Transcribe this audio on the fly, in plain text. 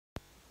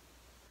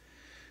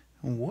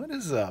What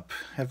is up?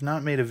 Have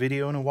not made a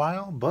video in a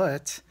while,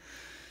 but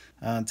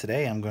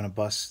today I'm going to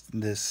bust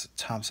this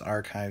Topps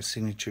Archive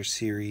Signature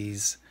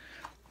Series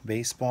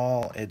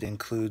baseball. It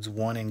includes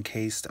one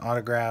encased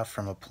autograph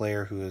from a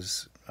player who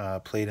has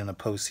played in the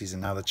postseason.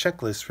 Now the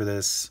checklist for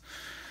this,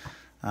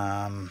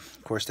 of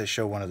course they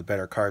show one of the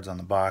better cards on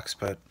the box,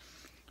 but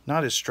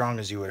not as strong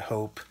as you would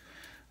hope.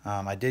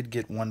 I did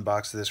get one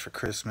box of this for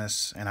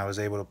Christmas, and I was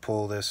able to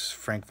pull this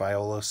Frank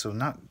Viola, so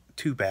not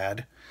too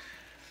bad.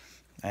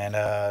 And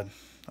a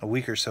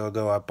week or so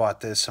ago, I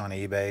bought this on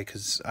eBay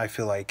because I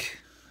feel like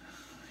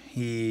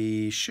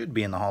he should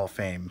be in the Hall of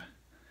Fame.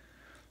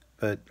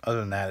 But other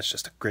than that, it's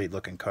just a great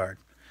looking card.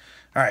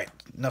 All right,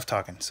 enough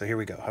talking. So here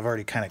we go. I've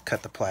already kind of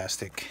cut the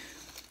plastic.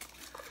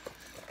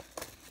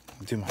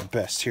 I'll do my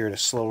best here to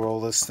slow roll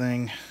this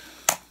thing.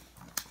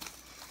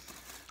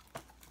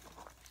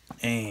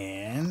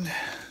 And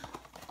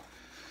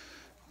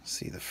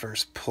see the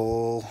first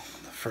pull, the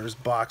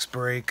first box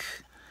break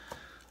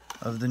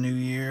of the new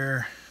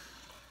year.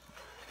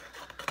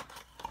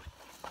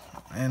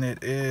 And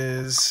it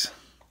is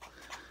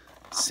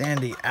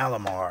Sandy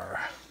Alomar.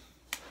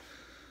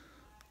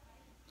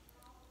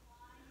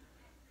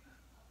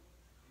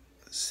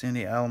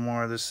 Sandy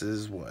Alomar, this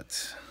is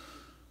what?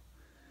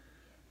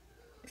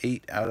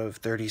 8 out of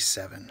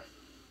 37.